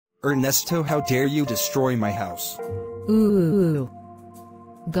Ernesto, how dare you destroy my house? Ooh.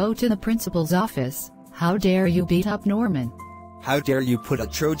 Go to the principal's office. How dare you beat up Norman? How dare you put a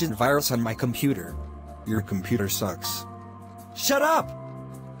Trojan virus on my computer? Your computer sucks. Shut up!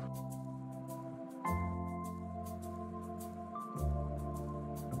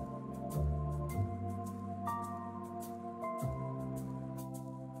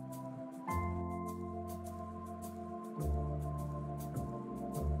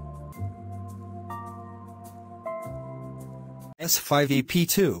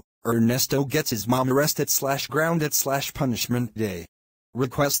 S5EP2, Ernesto gets his mom arrested / grounded / punishment day.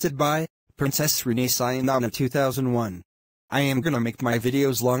 Requested by Princess Renee Sayonana 2001. I am gonna make my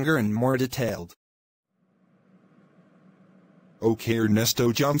videos longer and more detailed. Okay,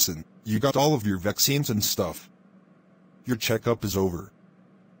 Ernesto Johnson, you got all of your vaccines and stuff. Your checkup is over.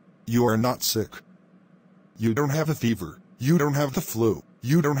 You are not sick. You don't have a fever, you don't have the flu,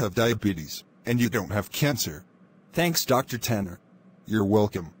 you don't have diabetes, and you don't have cancer. Thanks, Dr. Tanner. You're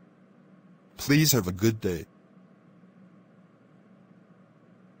welcome. Please have a good day.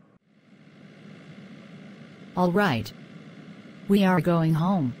 All right. We are going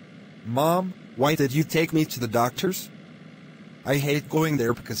home. Mom, why did you take me to the doctor's? I hate going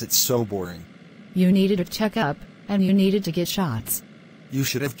there because it's so boring. You needed a checkup, and you needed to get shots. You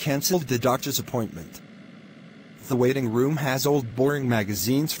should have canceled the doctor's appointment. The waiting room has old boring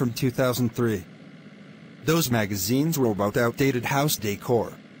magazines from 2003. Those magazines were about outdated house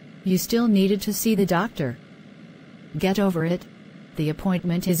decor. You still needed to see the doctor. Get over it. The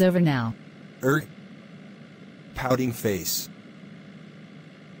appointment is over now. Pouting face.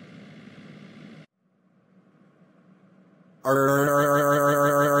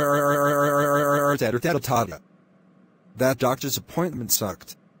 That doctor's appointment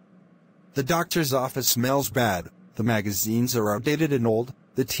sucked. The doctor's office smells bad, the magazines are outdated and old,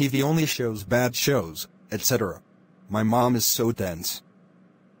 the TV only shows bad shows, etc. My mom is so dense.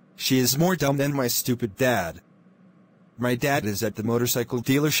 She is more dumb than my stupid dad. My dad is at the motorcycle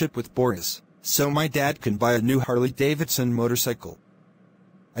dealership with Boris, so my dad can buy a new Harley-Davidson motorcycle.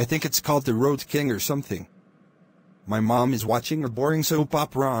 I think it's called the Road King or something. My mom is watching a boring soap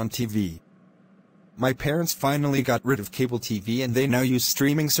opera on TV. My parents finally got rid of cable TV and they now use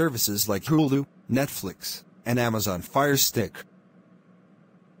streaming services like Hulu, Netflix, and Amazon Fire Stick.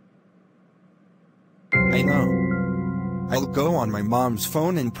 I know. I'll go on my mom's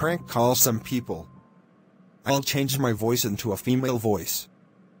phone and prank call some people. I'll change my voice into a female voice.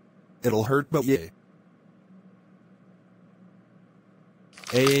 It'll hurt, but yeah.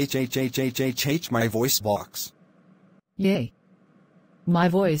 My voice box. Yay. My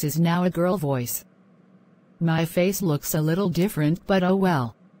voice is now a girl voice. My face looks a little different, but oh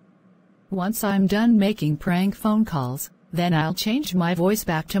well. Once I'm done making prank phone calls, then I'll change my voice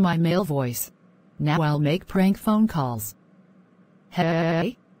back to my male voice. Now I'll make prank phone calls.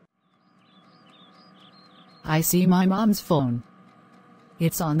 Hey. I see my mom's phone.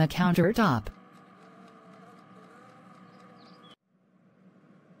 It's on the countertop.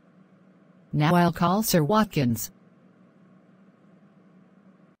 Now I'll call Sir Watkins.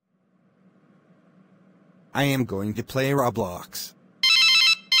 I am going to play Roblox.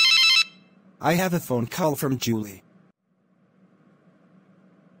 I have a phone call from Julie.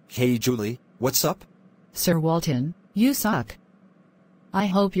 Hey Julie, what's up? Sir Walton, you suck. I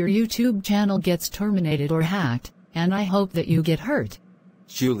hope your YouTube channel gets terminated or hacked, and I hope that you get hurt.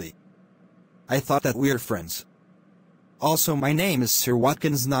 Julie. I thought that we're friends. Also, my name is Sir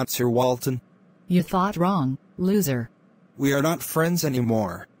Watkins, not Sir Walton. You thought wrong, loser. We are not friends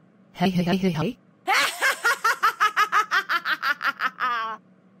anymore. Hey.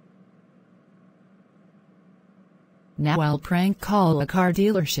 Now I'll prank call a car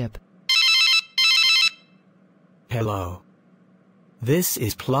dealership. Hello. This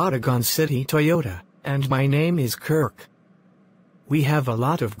is Plotagon City Toyota, and my name is Kirk. We have a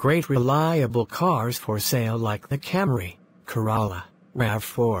lot of great reliable cars for sale like the Camry, Corolla,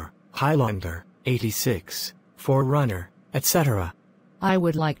 RAV4, Highlander, 86, 4Runner, etc. I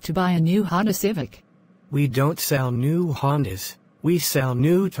would like to buy a new Honda Civic. We don't sell new Hondas, we sell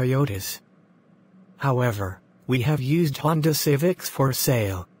new Toyotas. However, we have used Honda Civics for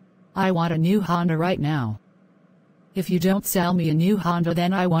sale. I want a new Honda right now. If you don't sell me a new Honda,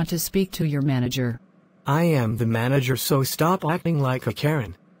 then I want to speak to your manager. I am the manager, so stop acting like a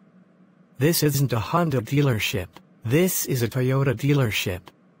Karen. This isn't a Honda dealership, this is a Toyota dealership.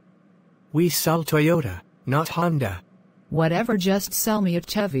 We sell Toyota, not Honda. Whatever, just sell me a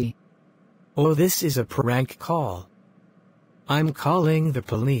Chevy. Oh, this is a prank call. I'm calling the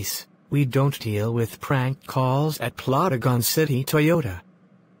police. We don't deal with prank calls at Plotagon City Toyota.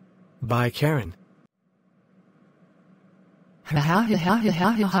 Bye, Karen. Ha ha ha ha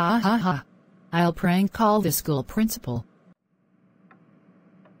ha ha ha ha ha. I'll prank call the school principal.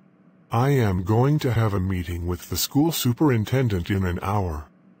 I am going to have a meeting with the school superintendent in an hour.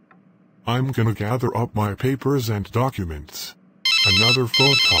 I'm gonna gather up my papers and documents. Another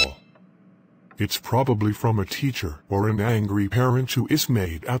phone call. It's probably from a teacher or an angry parent who is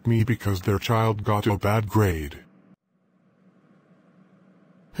mad at me because their child got a bad grade.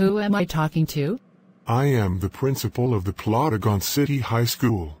 Who am I talking to? I am the principal of the Plotagon City High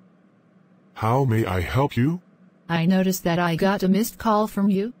School. How may I help you? I noticed that I got a missed call from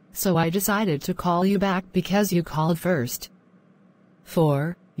you, so I decided to call you back because you called first.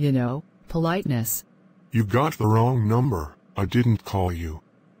 For, politeness. You got the wrong number. I didn't call you.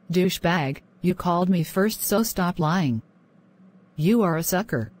 Douchebag, you called me first, so stop lying. You are a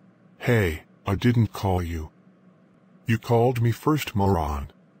sucker. Hey, I didn't call you. You called me first,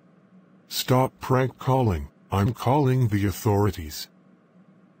 moron. Stop prank calling. I'm calling the authorities.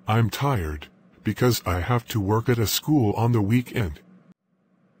 I'm tired, because I have to work at a school on the weekend.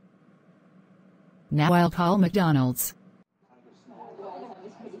 Now I'll call McDonald's.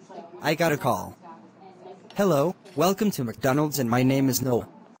 I got a call. Hello, welcome to McDonald's and my name is Noel.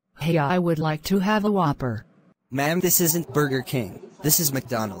 Hey, I would like to have a Whopper. Ma'am, this isn't Burger King. This is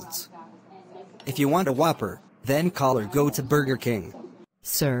McDonald's. If you want a Whopper, then call or go to Burger King.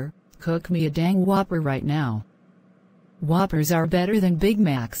 Sir, cook me a dang Whopper right now. Whoppers are better than Big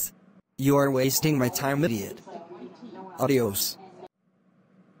Macs. You are wasting my time, idiot. Adios.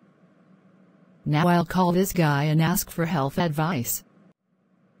 Now I'll call this guy and ask for health advice.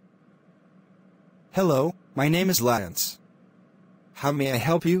 Hello, my name is Lance. How may I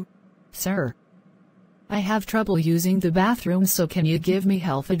help you? Sir, I have trouble using the bathroom, so can you give me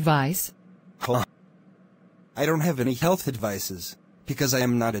health advice? Huh. I don't have any health advices, because I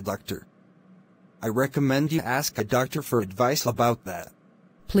am not a doctor. I recommend you ask a doctor for advice about that.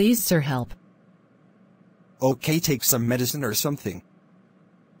 Please, sir, help. Okay, take some medicine or something.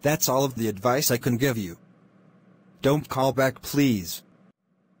 That's all of the advice I can give you. Don't call back, please.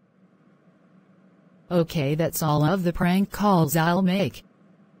 Okay, that's all of the prank calls I'll make.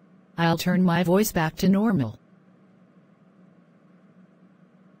 I'll turn my voice back to normal.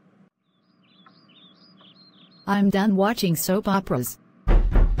 I'm done watching soap operas.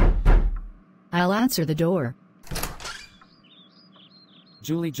 I'll answer the door.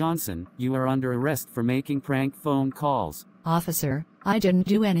 Julie Johnson, you are under arrest for making prank phone calls. Officer, I didn't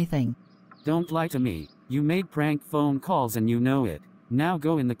do anything. Don't lie to me. You made prank phone calls and you know it. Now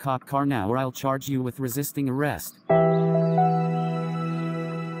go in the cop car now or I'll charge you with resisting arrest.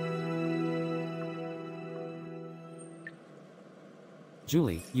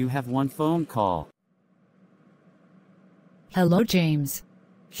 Julie, you have one phone call. Hello, James.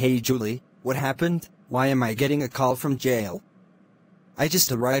 Hey, Julie, what happened? Why am I getting a call from jail? I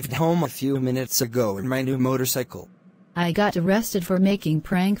just arrived home a few minutes ago in my new motorcycle. I got arrested for making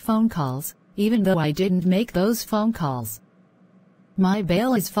prank phone calls, even though I didn't make those phone calls. My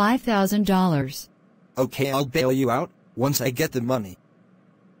bail is $5,000. Okay, I'll bail you out once I get the money.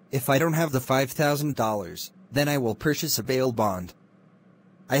 If I don't have the $5,000, then I will purchase a bail bond.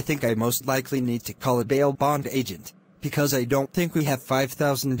 I think I most likely need to call a bail bond agent, because I don't think we have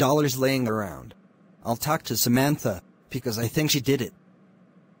 $5,000 laying around. I'll talk to Samantha, because I think she did it.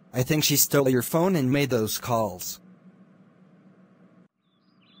 I think she stole your phone and made those calls.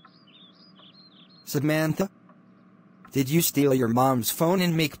 Samantha? Did you steal your mom's phone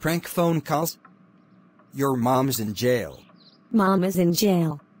and make prank phone calls? Your mom's in jail. Mom is in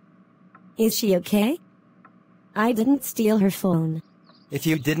jail. Is she okay? I didn't steal her phone. If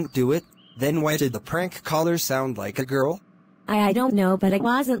you didn't do it, then why did the prank caller sound like a girl? I don't know, but it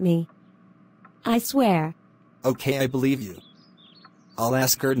wasn't me. I swear. Okay, I believe you. I'll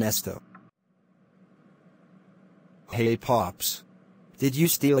ask Ernesto. Hey, Pops. Did you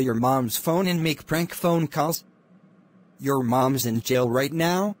steal your mom's phone and make prank phone calls? Your mom's in jail right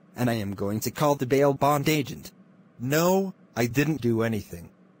now, and I am going to call the bail bond agent. No, I didn't do anything.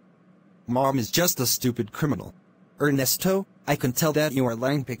 Mom is just a stupid criminal. Ernesto, I can tell that you are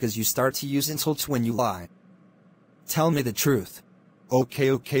lying because you start to use insults when you lie. Tell me the truth. Okay,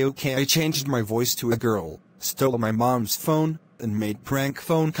 I changed my voice to a girl, stole my mom's phone, and made prank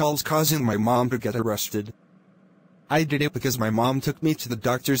phone calls causing my mom to get arrested. I did it because my mom took me to the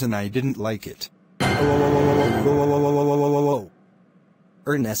doctors and I didn't like it. Whoa.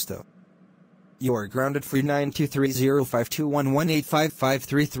 Ernesto. You are grounded for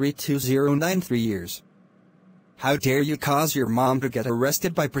 92305211855332093 years. How dare you cause your mom to get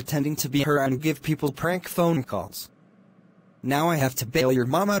arrested by pretending to be her and give people prank phone calls? Now I have to bail your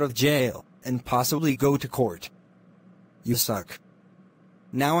mom out of jail, and possibly go to court. You suck.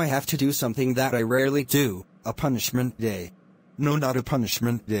 Now I have to do something that I rarely do, a punishment day. No, not a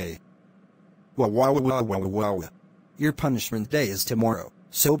punishment day. Wow. Your punishment day is tomorrow,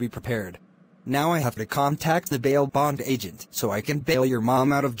 so be prepared. Now I have to contact the bail bond agent so I can bail your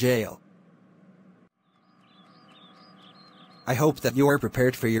mom out of jail. I hope that you are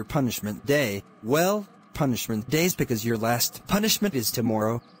prepared for your punishment day. Well, punishment days because your last punishment is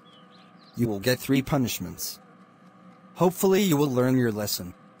tomorrow. You will get 3 punishments. Hopefully you will learn your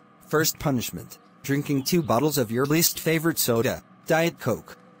lesson. First punishment, drinking 2 bottles of your least favorite soda, Diet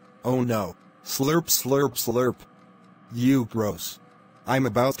Coke. Oh no. Slurp, slurp, slurp. You gross. I'm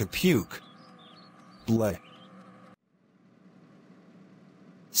about to puke. Bleh.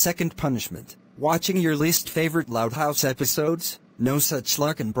 Second punishment, watching your least favorite Loud House episodes, No Such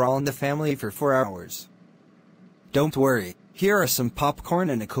Luck and Brawl in the Family for 4 hours. Don't worry, here are some popcorn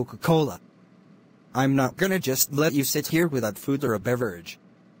and a Coca-Cola. I'm not gonna just let you sit here without food or a beverage.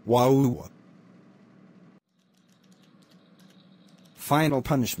 Wow. Final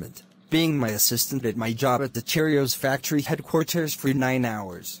punishment, being my assistant at my job at the Cheerios factory headquarters for 9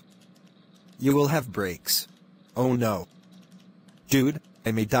 hours. You will have breaks. Oh no. Dude,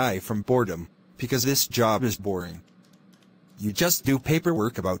 I may die from boredom, because this job is boring. You just do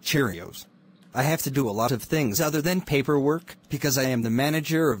paperwork about Cheerios. I have to do a lot of things other than paperwork, because I am the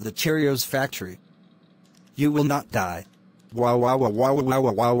manager of the Cheerios factory. You will not die. Wow.